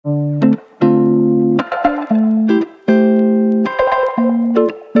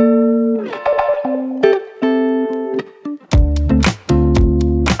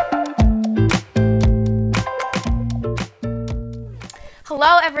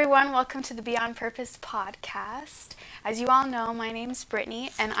everyone. Welcome to the Beyond Purpose podcast. As you all know, my name's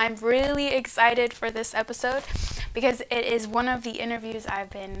Brittany, and I'm really excited for this episode because it is one of the interviews I've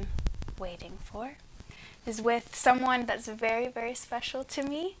been waiting for. It is with someone that's very, very special to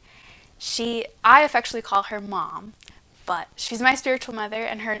me. I affectionately call her Mom, but she's my spiritual mother,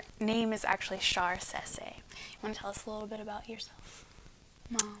 and her name is actually Char Seise. You want to tell us a little bit about yourself,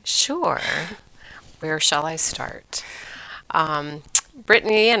 Mom? Sure. Where shall I start?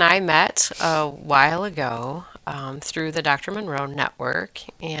 Brittany and I met a while ago through the Dr. Monroe Network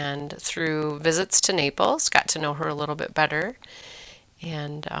and through visits to Naples. Got to know her a little bit better,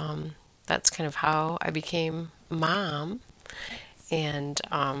 and that's kind of how I became Mom. And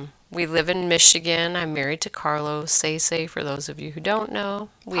we live in Michigan. I'm married to Carlos Seise, for those of you who don't know.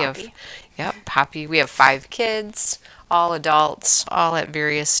 Poppy. We have 5 kids, all adults, all at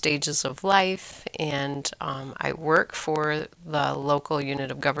various stages of life. And I work for the local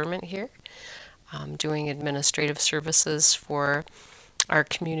unit of government here, doing administrative services for our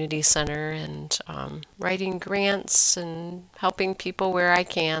community center and writing grants and helping people where I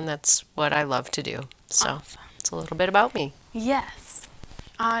can. That's what I love to do. So Awesome. it's a little bit about me. Yes.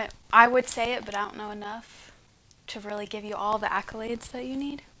 I would say it, but I don't know enough to really give you all the accolades that you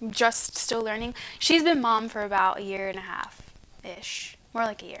need. I'm just still learning. She's been mom for about a year and a half-ish. More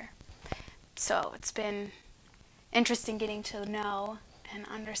like a year. So it's been interesting getting to know and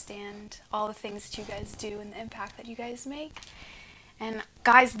understand all the things that you guys do and the impact that you guys make. And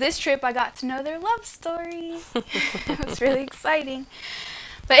guys, this trip I got to know their love story. It was really exciting.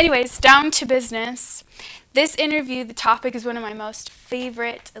 But anyways, down to business. This interview, the topic is one of my most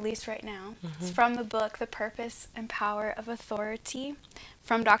favorite, at least right now. It's from the book, The Purpose and Power of Authority,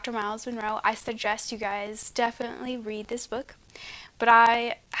 from Dr. Miles Monroe. I suggest you guys definitely read this book. But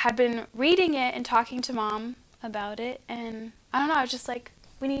I had been reading it and talking to Mom about it, and I don't know, I was just like,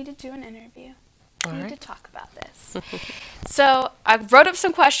 we need to do an interview. We need to talk about this. So I wrote up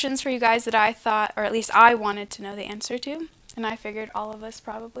some questions for you guys that I thought, or at least I wanted to know the answer to, and I figured all of us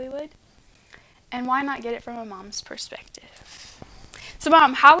probably would. And why not get it from a mom's perspective? So,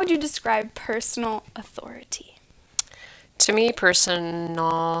 Mom, how would you describe personal authority? To me, your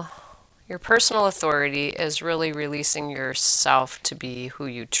personal authority is really releasing yourself to be who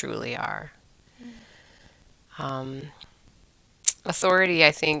you truly are. Authority,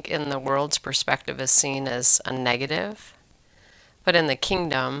 I think, in the world's perspective is seen as a negative, but in the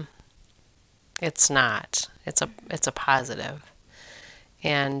kingdom, it's not. It's a positive.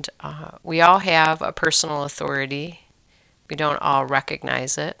 And we all have a personal authority. We don't all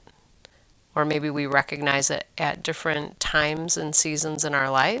recognize it. Or maybe we recognize it at different times and seasons in our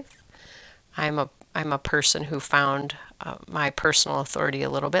life. I'm a person who found my personal authority a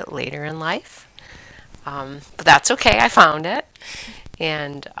little bit later in life. But that's okay, I found it.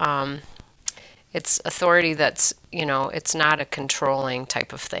 And it's authority that's, it's not a controlling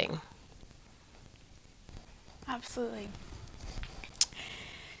type of thing. Absolutely.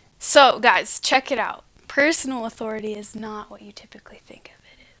 So, guys, check it out. Personal authority is not what you typically think of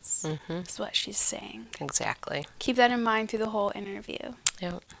it is. That's what she's saying. Exactly. Keep that in mind through the whole interview.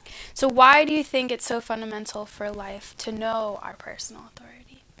 Yep. So why do you think it's so fundamental for life to know our personal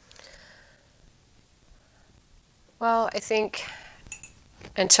authority? Well, I think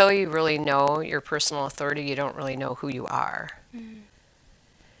until you really know your personal authority, you don't really know who you are.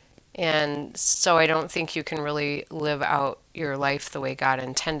 And so I don't think you can really live out your life the way God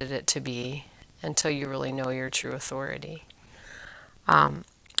intended it to be until you really know your true authority.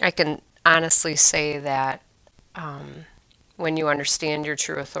 I can honestly say that when you understand your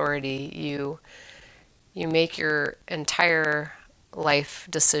true authority, you make your entire life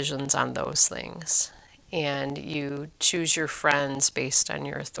decisions on those things. And you choose your friends based on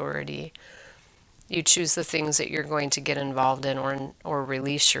your authority. You choose the things that you're going to get involved in or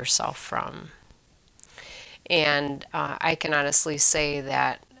release yourself from. And I can honestly say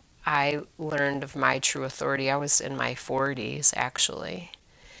that I learned of my true authority. I was in my 40s, actually.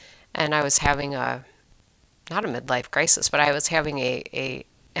 And I was having not a midlife crisis, but I was having an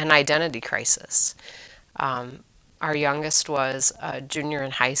identity crisis. Our youngest was a junior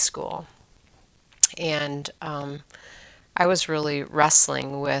in high school. And I was really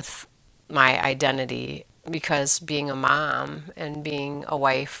wrestling with my identity because being a mom and being a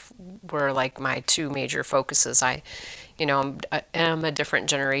wife were like my 2 major focuses. I am a different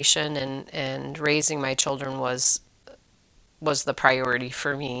generation, and raising my children was the priority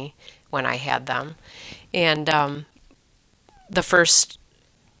for me when I had them. And the first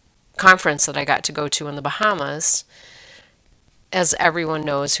conference that I got to go to in the Bahamas, as everyone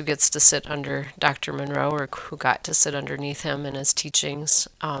knows who gets to sit under Dr. Monroe or who got to sit underneath him in his teachings,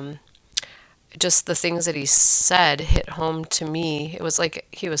 just the things that he said hit home to me. It was like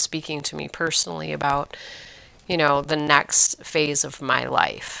he was speaking to me personally about, the next phase of my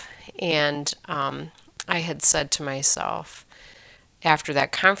life. And I had said to myself after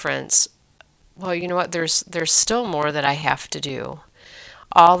that conference, well, you know what? There's still more that I have to do.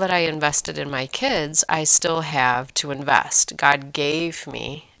 All that I invested in my kids, I still have to invest. God gave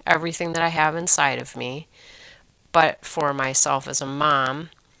me everything that I have inside of me, but for myself as a mom,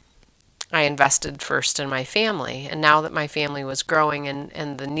 I invested first in my family. And now that my family was growing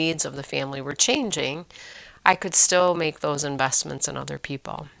and the needs of the family were changing, I could still make those investments in other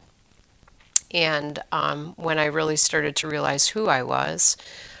people. And when I really started to realize who I was,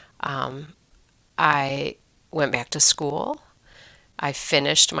 I went back to school. I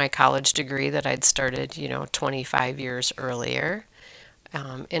finished my college degree that I'd started, 25 years earlier.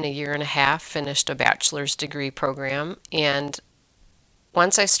 In a year and a half, finished a bachelor's degree program. And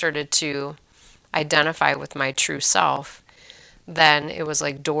once I started to identify with my true self, then it was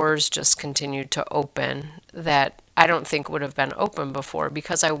like doors just continued to open that I don't think would have been open before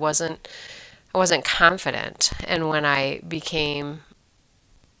because I wasn't confident. And when I became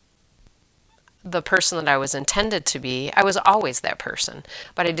the person that I was intended to be, I was always that person,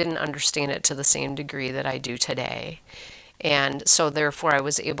 but I didn't understand it to the same degree that I do today. And so, therefore, I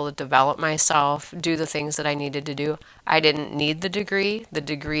was able to develop myself, do the things that I needed to do. I didn't need the degree. The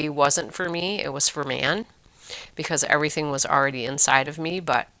degree wasn't for me, it was for man because everything was already inside of me.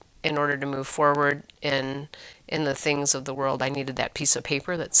 But in order to move forward in the things of the world, I needed that piece of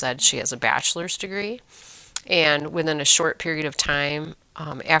paper that said she has a bachelor's degree. And within a short period of time,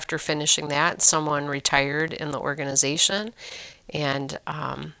 after finishing that, someone retired in the organization. And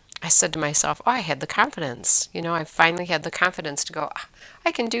I said to myself, oh, I had the confidence. I finally had the confidence to go, "Ah,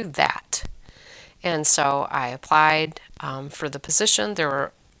 I can do that." And so I applied for the position. There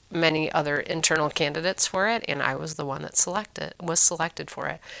were many other internal candidates for it, and I was the one that was selected for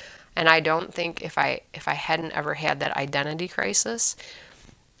it. And I don't think if I hadn't ever had that identity crisis,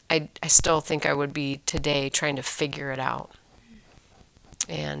 I still think I would be today trying to figure it out.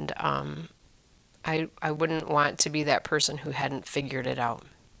 And I wouldn't want to be that person who hadn't figured it out.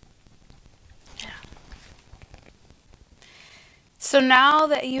 Yeah. So now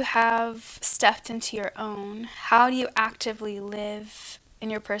that you have stepped into your own, how do you actively live in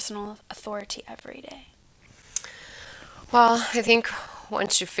your personal authority every day? Well, I think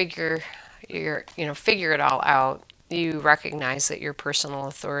once you figure it all out, you recognize that your personal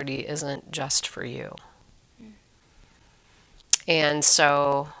authority isn't just for you. And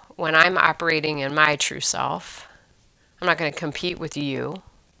so when I'm operating in my true self, I'm not going to compete with you.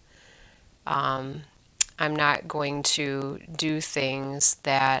 Um, I'm not going to do things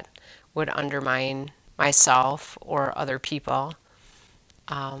that would undermine myself or other people.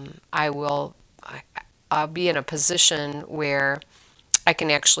 I will, I'll be in a position where I can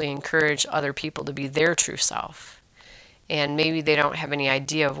actually encourage other people to be their true self. And maybe they don't have any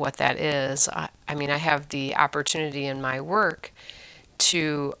idea of what that is. I mean, I have the opportunity in my work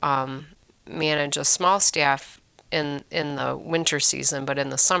to manage a small staff in the winter season, but in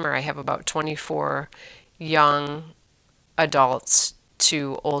the summer I have about 24 young adults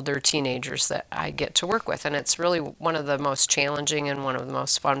to older teenagers that I get to work with, and it's really one of the most challenging and one of the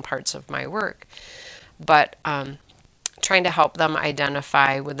most fun parts of my work. But trying to help them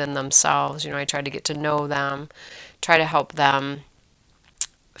identify within themselves, I try to get to know them, try to help them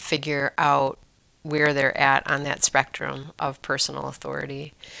figure out where they're at on that spectrum of personal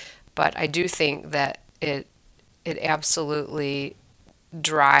authority. But I do think that it absolutely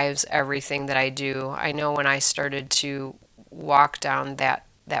drives everything that I do. I know when I started to walk down that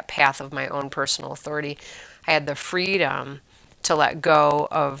path of my own personal authority, I had the freedom to let go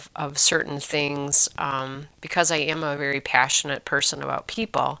of certain things because I am a very passionate person about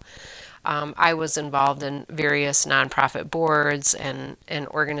people. I was involved in various nonprofit boards and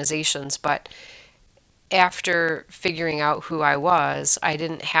organizations, but after figuring out who I was, I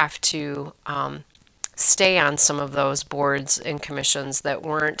didn't have to stay on some of those boards and commissions that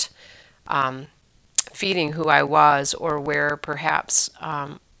weren't feeding who I was, or where perhaps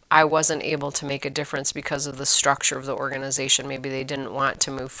I wasn't able to make a difference because of the structure of the organization. Maybe they didn't want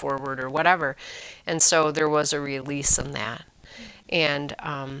to move forward or whatever. And so there was a release in that. And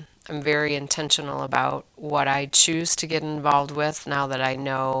I'm very intentional about what I choose to get involved with now that I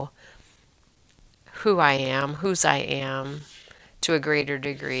know who I am, whose I am to a greater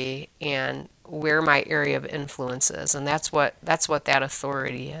degree, and where my area of influence is. And that's what that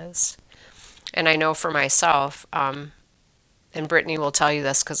authority is. And I know for myself, and Brittany will tell you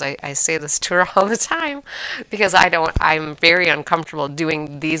this because I say this to her all the time because I'm very uncomfortable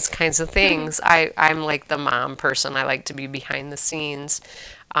doing these kinds of things. I'm like the mom person. I like to be behind the scenes.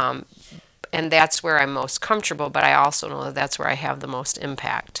 Um, and that's where I'm most comfortable, but I also know that that's where I have the most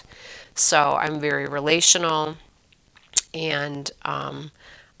impact. So I'm very relational, and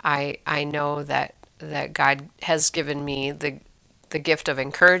I know that God has given me the gift of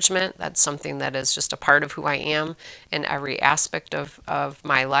encouragement. That's something that is just a part of who I am in every aspect of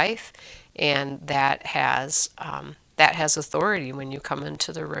my life, and that has authority when you come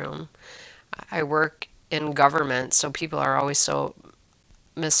into the room. I work in government, so people are always so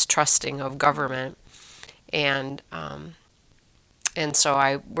mistrusting of government, and and so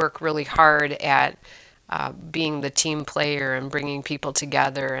I work really hard at being the team player and bringing people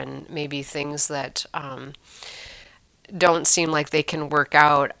together, and maybe things that don't seem like they can work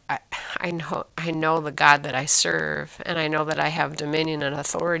out. I know the God that I serve, and I know that I have dominion and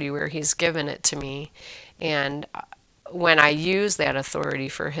authority where He's given it to me, and when I use that authority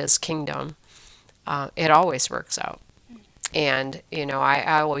for His kingdom, it always works out. And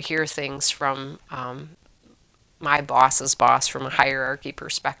I will hear things from my boss's boss from a hierarchy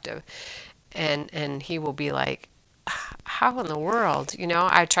perspective, and he will be like, how in the world,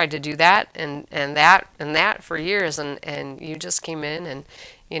 I tried to do that and that and that for years, and you just came in and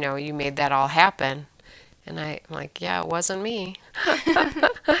you made that all happen. And I'm like, yeah, it wasn't me.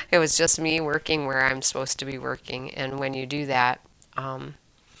 It was just me working where I'm supposed to be working. And when you do that,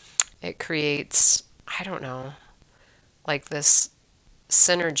 it creates, I don't know, like this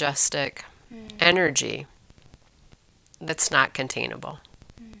synergistic energy that's not containable.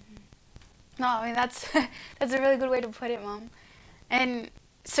 No, I mean that's that's a really good way to put it, Mom. And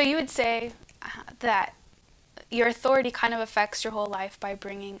so you would say that your authority kind of affects your whole life by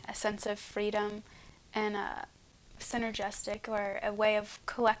bringing a sense of freedom and a synergistic or a way of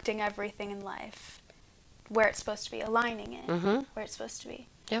collecting everything in life where it's supposed to be, aligning it Mm-hmm. where it's supposed to be.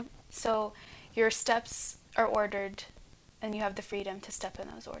 Yep. So your steps are ordered and you have the freedom to step in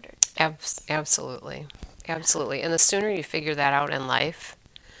those orders. Absolutely. Absolutely. And the sooner you figure that out in life,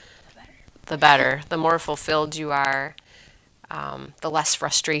 The better. the better. The more fulfilled you are, the less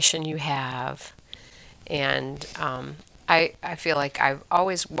frustration you have. And I feel like I've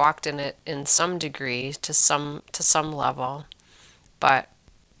always walked in it in some degree to some level, but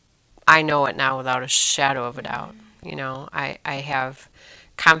I know it now without a shadow of a doubt. I have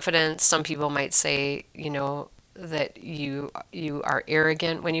confidence. Some people might say, that you are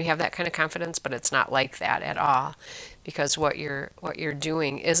arrogant when you have that kind of confidence, but it's not like that at all, because what you're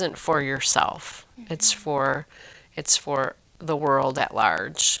doing isn't for yourself. It's for the world at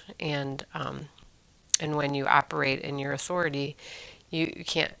large, and when you operate in your authority, you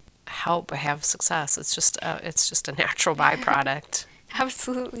can't help but have success. It's just a natural byproduct.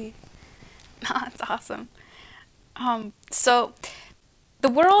 Absolutely. That's awesome. So the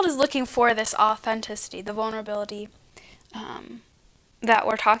world is looking for this authenticity, the vulnerability that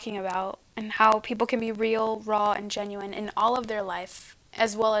we're talking about, and how people can be real, raw, and genuine in all of their life,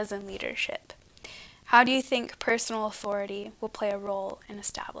 as well as in leadership. How do you think personal authority will play a role in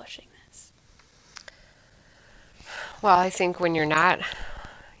establishing this? Well, I think when you're not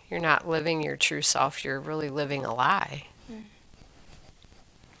living your true self, you're really living a lie.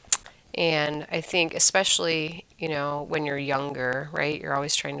 And I think especially, when you're younger, right, you're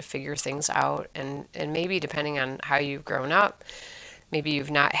always trying to figure things out, and maybe depending on how you've grown up, maybe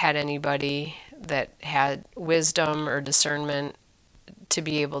you've not had anybody that had wisdom or discernment to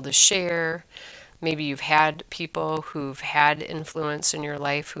be able to share. Maybe you've had people who've had influence in your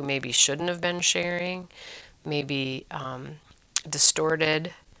life who maybe shouldn't have been sharing, maybe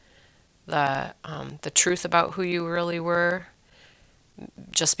distorted the truth about who you really were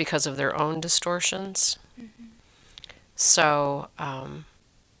just because of their own distortions. So I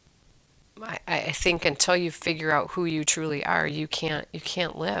think until you figure out who you truly are, you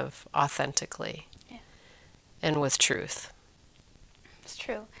can't live authentically Yeah, and with truth. it's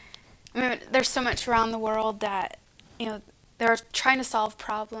true. I mean, there's so much around the world that, they're trying to solve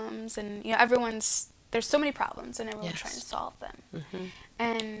problems, and, there's so many problems, and everyone's trying to Yes. solve them. Hmm.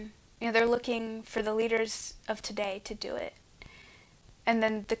 And, they're looking for the leaders of today to do it. And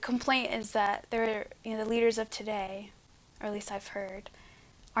then the complaint is that the leaders of today, or at least I've heard,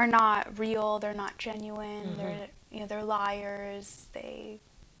 are not real. They're not genuine. They're liars. They're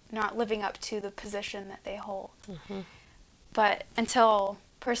not living up to the position that they hold. But until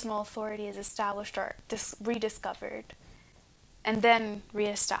personal authority is established or rediscovered, and then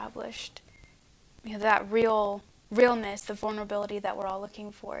reestablished, that realness, the vulnerability that we're all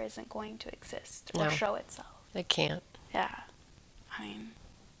looking for, isn't going to exist or No, show itself. it can't. Yeah. I mean,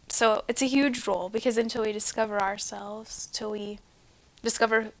 so it's a huge role because until we discover ourselves, till we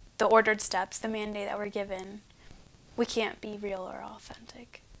discover the ordered steps, the mandate that we're given, we can't be real or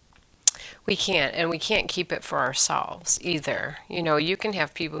authentic. We can't, and we can't keep it for ourselves either. You can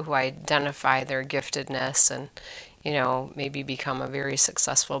have people who identify their giftedness and, maybe become a very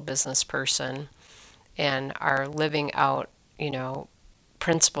successful business person and are living out,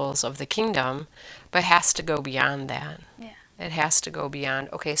 principles of the kingdom, but has to go beyond that. Yeah. It has to go beyond,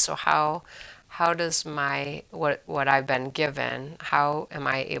 okay, so how does my what I've been given, how am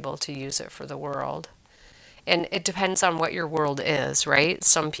I able to use it for the world? And it depends on what your world is, right?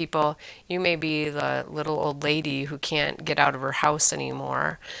 Some people, you may be the little old lady who can't get out of her house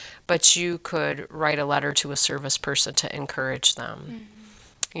anymore, but you could write a letter to a service person to encourage them.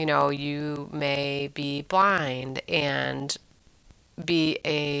 You may be blind and be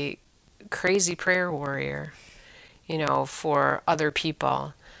a crazy prayer warrior, for other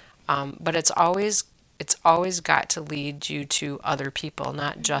people. But it's always got to lead you to other people,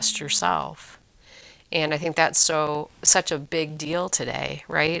 not just yourself. And I think that's such a big deal today,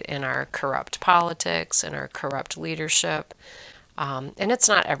 right? In our corrupt politics and our corrupt leadership. And it's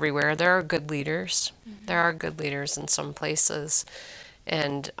not everywhere. There are good leaders. There are good leaders in some places.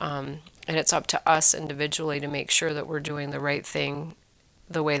 And it's up to us individually to make sure that we're doing the right thing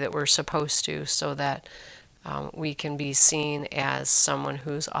the way that we're supposed to so that we can be seen as someone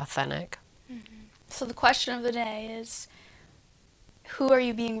who's authentic. So the question of the day is, who are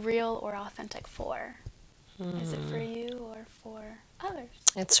you being real or authentic for? Is it for you or for others?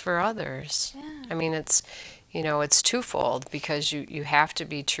 It's for others. Yeah. I mean, it's twofold because you have to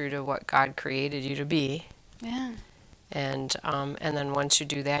be true to what God created you to be. Yeah. And then once you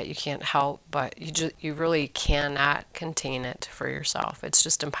do that, you can't help, but you really cannot contain it for yourself. It's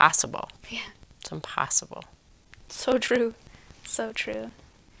just impossible. Yeah. It's impossible. So true. So true.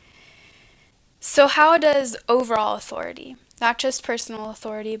 So how does overall authority, not just personal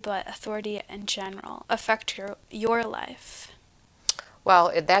authority, but authority in general, affect your life?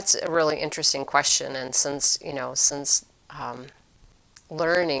 Well, that's a really interesting question, and since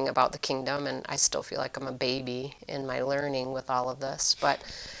learning about the kingdom, and I still feel like I'm a baby in my learning with all of this, but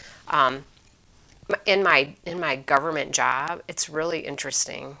in my government job, it's really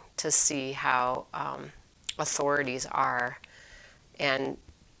interesting to see how authorities are and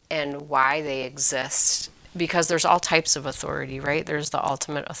why they exist. Because there's all types of authority, right? There's the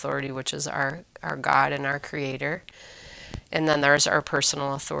ultimate authority, which is our God and our Creator. And then there's our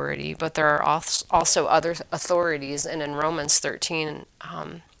personal authority. But there are also other authorities. And in Romans 13,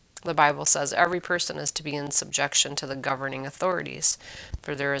 the Bible says every person is to be in subjection to the governing authorities.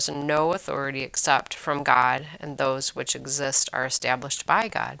 For there is no authority except from God, and those which exist are established by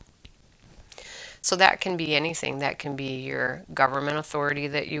God. So that can be anything. That can be your government authority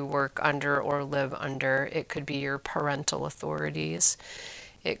that you work under or live under. It could be your parental authorities.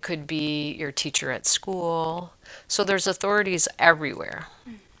 It could be your teacher at school. So there's authorities everywhere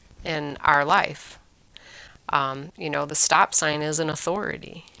in our life. The stop sign is an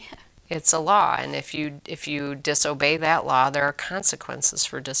authority. Yeah. It's a law, and if you disobey that law, there are consequences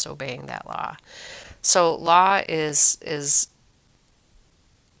for disobeying that law. So law is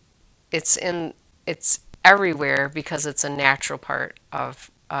it's everywhere because it's a natural part of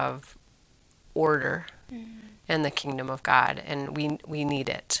order in the kingdom of God, and we need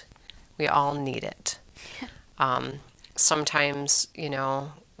it. We all need it. Sometimes,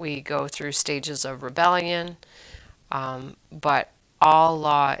 we go through stages of rebellion, but all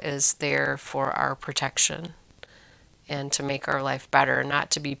law is there for our protection and to make our life better,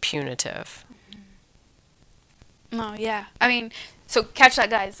 not to be punitive. Oh, yeah. I mean, so catch that,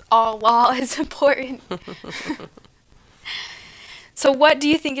 guys. All law is important. So what do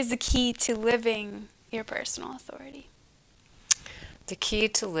you think is the key to living your personal authority? The key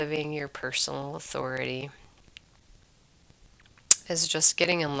to living your personal authority is just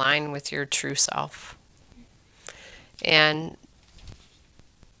getting in line with your true self. And,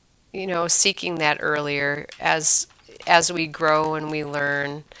 seeking that earlier as we grow and we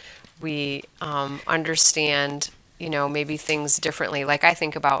learn, we understand, maybe things differently. Like I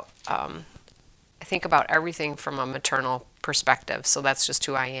think about everything from a maternal perspective, so that's just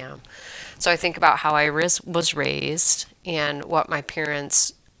who I am. So I think about how I was raised and what my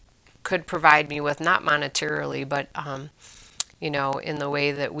parents could provide me with, not monetarily, but in the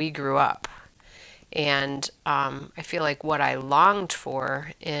way that we grew up. And I feel like what I longed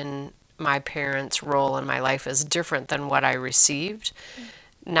for in my parents' role in my life is different than what I received.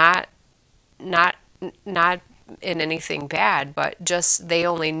 Not in anything bad, but just they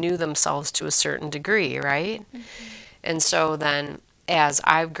only knew themselves to a certain degree, right? And so then as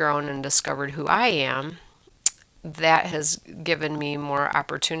I've grown and discovered who I am, that has given me more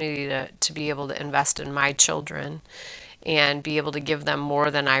opportunity to be able to invest in my children and be able to give them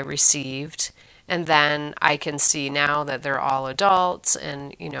more than I received. And then I can see now that they're all adults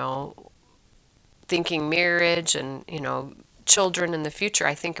and, thinking marriage and, children in the future.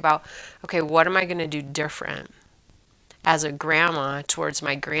 I think about, okay, what am I going to do different as a grandma towards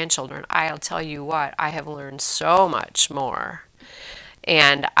my grandchildren? I'll tell you what, I have learned so much more.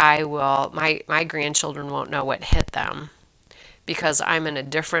 And my grandchildren won't know what hit them because I'm in a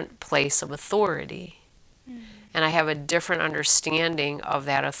different place of authority. And I have a different understanding of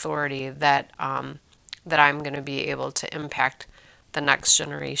that authority that I'm going to be able to impact the next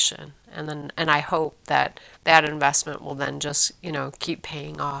generation. And I hope that that investment will then just, keep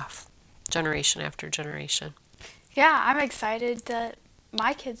paying off generation after generation. Yeah, I'm excited that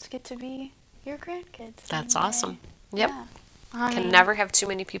my kids get to be your grandkids That's someday. awesome. Yep. Yeah. I Can mean, never have too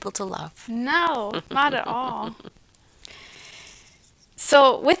many people to love. no, not at all.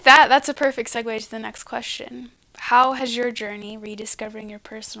 So, with that, that's a perfect segue to the next question. How has your journey rediscovering your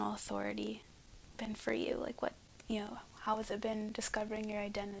personal authority been for you? Like, how has it been discovering your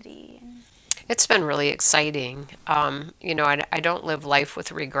identity? It's been really exciting. I don't live life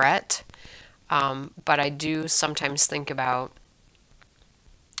with regret, but I do sometimes think about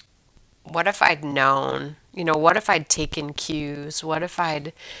what if I'd known, what if I'd taken cues? What if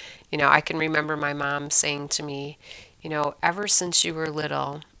I can remember my mom saying to me, ever since you were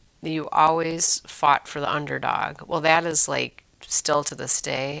little, you always fought for the underdog. Well, that is like still to this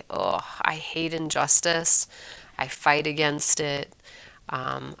day. Oh, I hate injustice. I fight against it.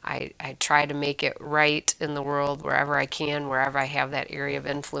 I try to make it right in the world wherever I can, wherever I have that area of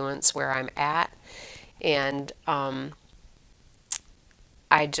influence where I'm at. And I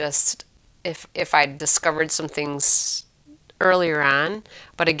just, if I discovered some things earlier on,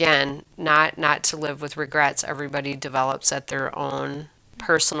 but again, not to live with regrets. Everybody develops at their own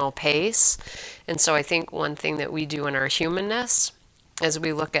personal pace. And so I think one thing that we do in our humanness is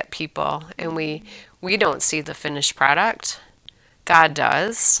we look at people and we don't see the finished product. God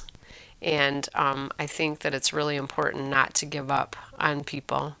does. And I think that it's really important not to give up on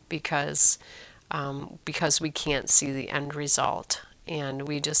people because we can't see the end result, and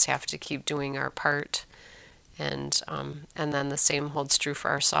we just have to keep doing our part. And then the same holds true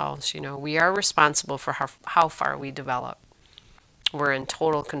for ourselves. We are responsible for how far we develop. We're in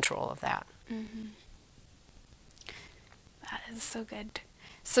total control of that. That is so good.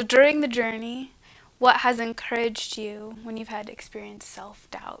 So, during the journey, what has encouraged you when you've had to experience self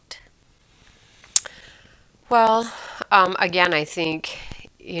doubt? Well, again, I think,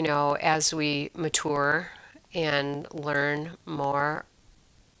 as we mature and learn more,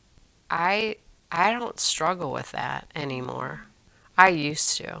 I I don't struggle with that anymore. I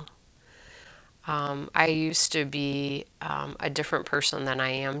used to. I used to be a different person than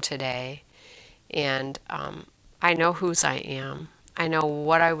I am today, and I know whose I am. I know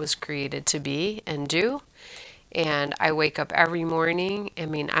what I was created to be and do, and I wake up every morning. I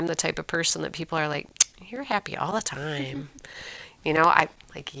mean, I'm the type of person that people are like, "You're happy all the time." I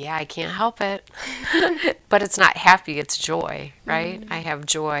like, yeah, I can't help it. But it's not happy, it's joy, right? I have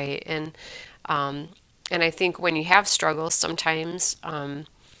joy. And I think when you have struggles, sometimes I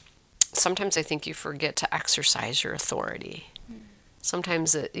think you forget to exercise your authority.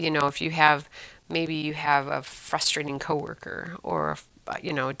 Sometimes, if maybe you have a frustrating coworker or,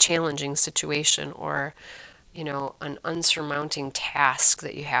 a challenging situation or, an unsurmounting task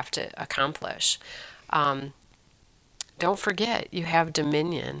that you have to accomplish. Don't forget you have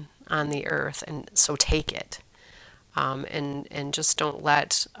dominion on the earth, and so take it. And just don't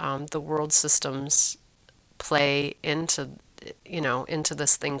let the world systems play into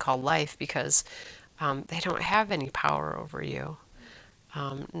this thing called life, because they don't have any power over you.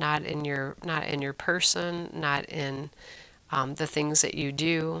 Not in your person, not in the things that you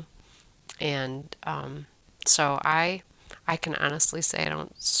do. And so I can honestly say I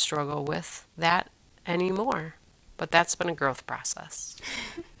don't struggle with that anymore. But that's been a growth process.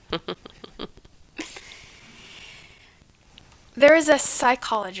 There is a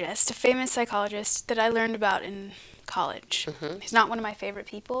psychologist, a famous psychologist that I learned about in college. He's not one of my favorite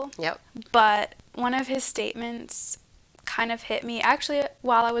people, Yep. but one of his statements kind of hit me actually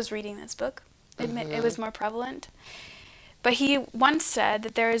while I was reading this book. It was more prevalent. But he once said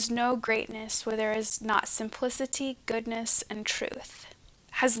that there is no greatness where there is not simplicity, goodness, and truth.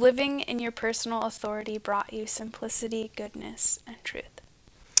 Has living in your personal authority brought you simplicity, goodness, and truth?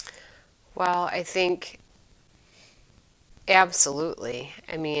 Well, I think absolutely.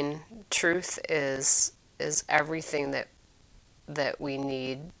 I mean, truth is everything that we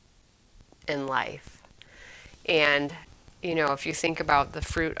need in life. And, if you think about the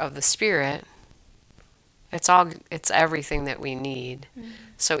fruit of the Spirit, it's everything that we need.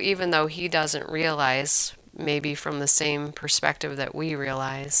 So even though he doesn't realize, maybe from the same perspective that we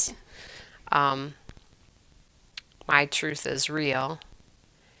realize, um, my truth is real,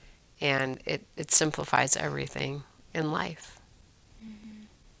 and it simplifies everything in life.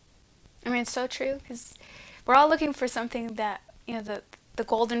 I mean, it's so true because we're all looking for something that, the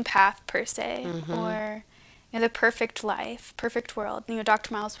golden path per se, or the perfect life, perfect world.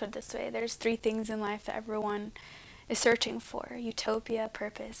 Dr. Miles put it this way: there's three things in life that everyone is searching for: utopia,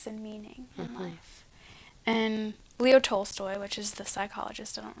 purpose, and meaning in life. And Leo Tolstoy, which is the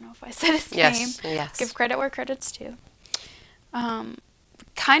psychologist, I don't know if I said his name. Yes. Give credit where credit's due.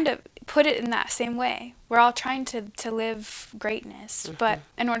 Kind of put it in that same way. We're all trying to live greatness, but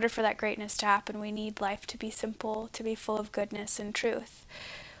in order for that greatness to happen, we need life to be simple, to be full of goodness and truth.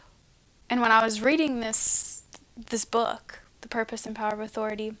 And when I was reading this book, The Purpose and Power of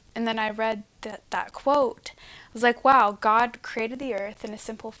Authority, and then I read that quote, I was like, wow, God created the earth in a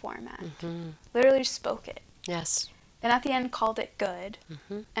simple format. Literally just spoke it. Yes. And at the end called it good,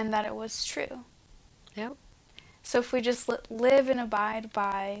 and that it was true. Yep. So if we just live and abide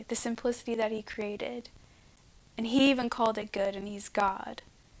by the simplicity that he created, and he even called it good, and he's God,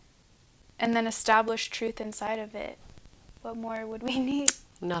 and then establish truth inside of it, what more would we need?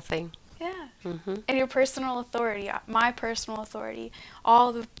 Nothing. Yeah. And your personal authority, my personal authority,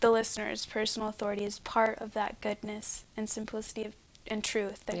 all the listeners' personal authority is part of that goodness and simplicity and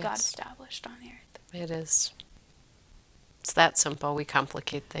truth that God established on the earth. It is. It's that simple. We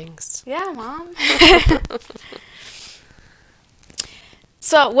complicate things. Yeah, Mom.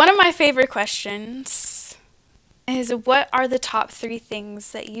 So one of my favorite questions is, what are the top 3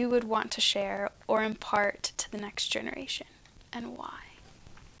 things that you would want to share or impart to the next generation, and why?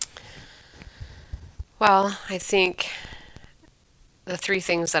 Well, I think the 3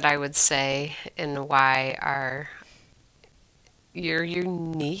 things that I would say and why are: you're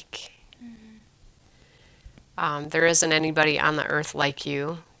unique. There isn't anybody on the earth like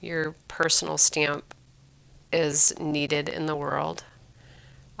you. Your personal stamp is needed in the world.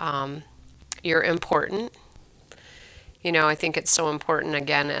 You're important. I think it's so important,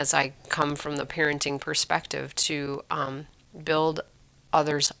 again, as I come from the parenting perspective, to build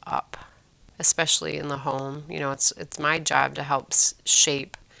others up, especially in the home. It's my job to help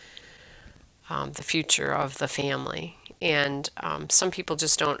shape the future of the family. And some people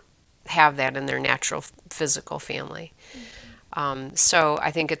just don't have that in their natural physical family. So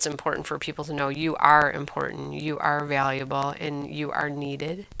I think it's important for people to know you are important, you are valuable, and you are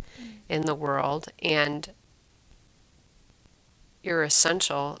needed in the world. And you're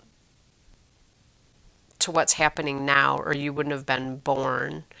essential to what's happening now, or you wouldn't have been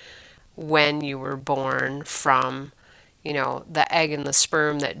born when you were born from, the egg and the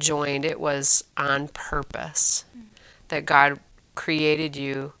sperm that joined. It was on purpose that God created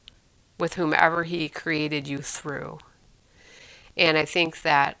you with whomever he created you through. And I think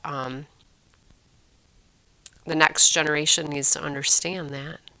that the next generation needs to understand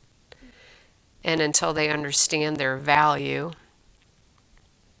that. And until they understand their value,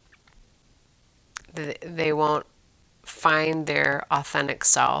 they won't find their authentic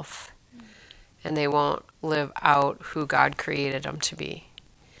self, and they won't live out who God created them to be.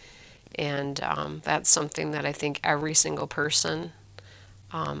 And that's something that I think every single person,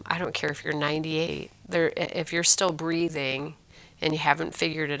 I don't care if you're 98, if you're still breathing and you haven't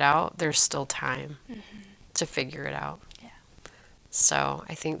figured it out, there's still time to figure it out. Yeah. So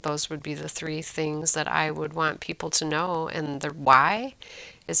I think those would be the 3 things that I would want people to know. And the why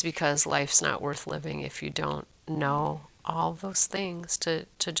is because life's not worth living if you don't know all those things, to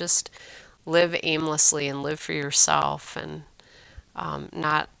just live aimlessly and live for yourself, and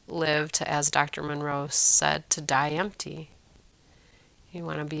not live to, as Dr. Monroe said, to die empty. You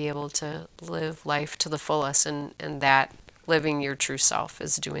want to be able to live life to the fullest, and that living your true self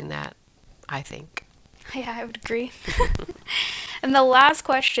is doing that, I think. Yeah, I would agree. And the last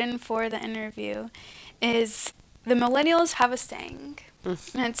question for the interview is, the millennials have a saying, and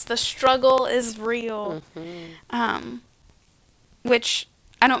it's, the struggle is real, which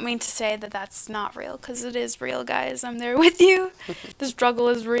I don't mean to say that that's not real, because it is real, guys. I'm there with you. The struggle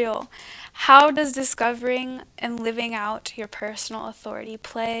is real. How does discovering and living out your personal authority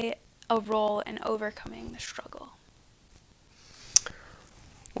play a role in overcoming the struggle?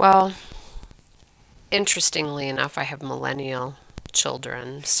 Well, interestingly enough, I have millennial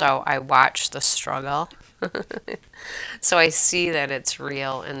children, so I watch the struggle. So I see that it's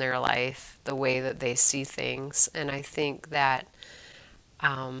real in their life, the way that they see things. And I think that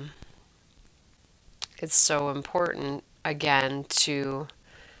um, it's so important again to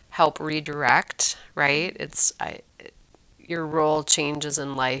help redirect, right? Your role changes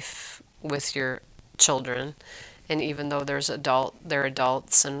in life with your children, and even though they're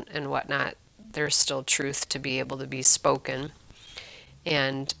adults and whatnot, there's still truth to be able to be spoken.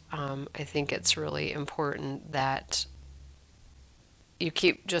 And I think it's really important that you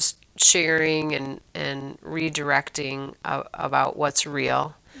keep just sharing and redirecting about what's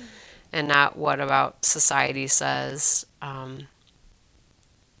real and not what about society says.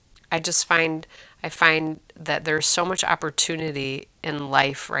 I find that there's so much opportunity in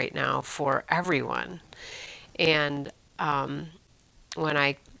life right now for everyone, and when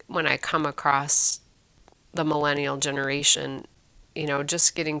I when I come across the millennial generation,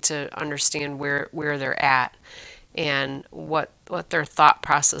 just getting to understand where they're at and what their thought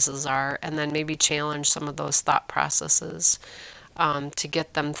processes are, and then maybe challenge some of those thought processes to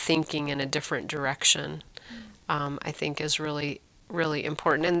get them thinking in a different direction, I think is really, really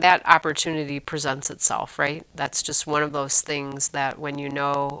important. And that opportunity presents itself, right? That's just one of those things that when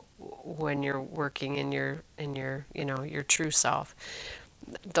you're working in your true self,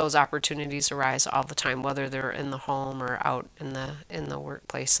 those opportunities arise all the time, whether they're in the home or out in the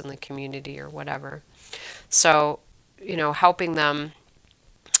workplace, in the community, or whatever. So, helping them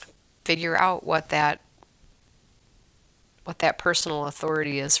figure out what that personal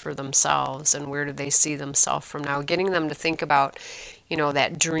authority is for themselves and where do they see themselves from now, getting them to think about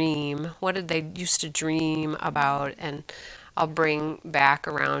that dream, what did they used to dream about. And I'll bring back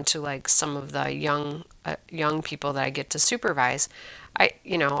around to like some of the young people that I get to supervise. I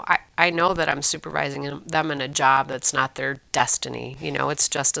know that I'm supervising them in a job that's not their destiny. It's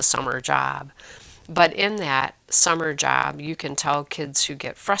just a summer job. But in that summer job, you can tell kids who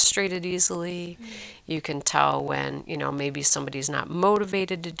get frustrated easily. You can tell when, maybe somebody's not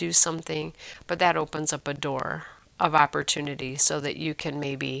motivated to do something, but that opens up a door of opportunity so that you can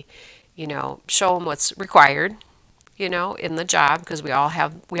maybe, show them what's required, in the job, because we all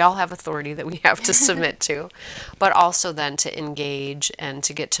have authority that we have to submit to, but also then to engage and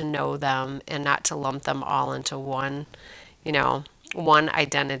to get to know them and not to lump them all into one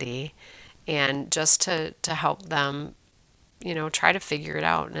identity, and just to help them, try to figure it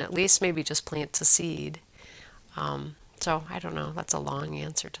out and at least maybe just plant a seed. So I don't know. That's a long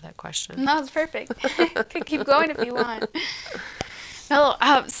answer to that question. No, it's perfect. Could keep going if you want. No,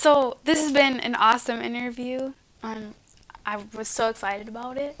 so this has been an awesome interview. I was so excited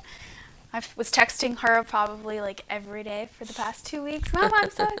about it. I was texting her probably like every day for the past 2 weeks. Mom,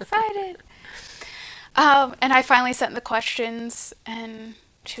 I'm so excited. And I finally sent the questions, and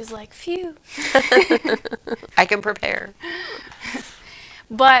she was like, phew. I can prepare.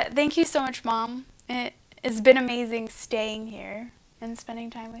 But thank you so much, Mom. It's been amazing staying here and spending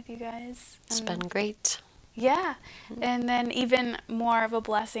time with you guys. It's been great. Yeah. And then even more of a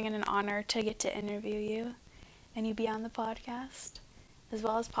blessing and an honor to get to interview you and you be on the podcast, as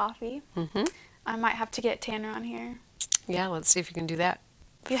well as Poppy. Mm-hmm. I might have to get Tanner on here. Yeah, let's see if you can do that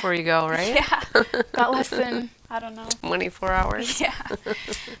before you go, right? Yeah. Got less than, I don't know. 24 hours. Yeah.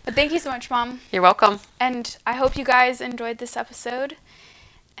 But thank you so much, Mom. You're welcome. And I hope you guys enjoyed this episode.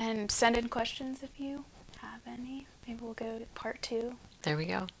 And send in questions if you have any. Maybe we'll go to part 2. There we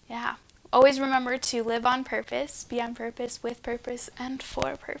go. Yeah. Always remember to live on purpose, be on purpose, with purpose, and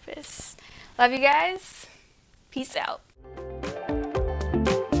for purpose. Love you guys. Peace out.